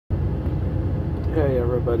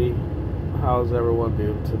everybody. How's everyone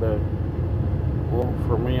doing today? Well,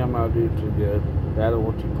 for me, I'm not doing too good. Battling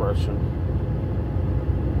with depression.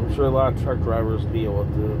 I'm sure a lot of truck drivers deal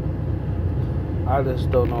with it. I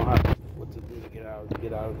just don't know what to do to get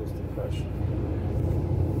out of this depression.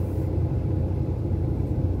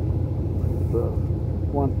 But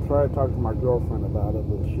try to talk to my girlfriend about it,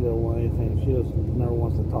 but she don't want anything. She just never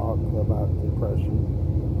wants to talk about depression.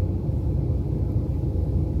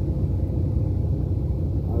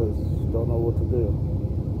 Don't know what to do.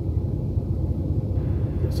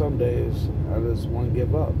 And some days I just want to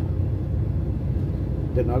give up.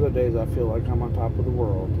 Then other days I feel like I'm on top of the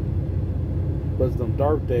world. But it's them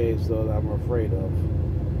dark days though that I'm afraid of.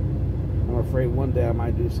 I'm afraid one day I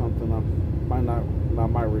might do something I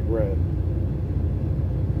might regret.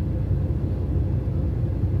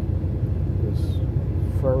 Just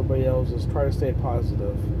for everybody else, just try to stay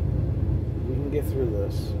positive. We can get through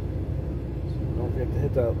this. Don't forget to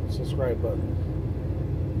hit that subscribe button.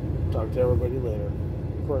 Talk to everybody later.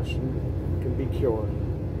 Depression can be cured.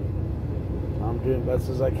 I'm doing the best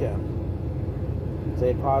as I can.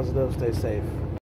 Stay positive, stay safe.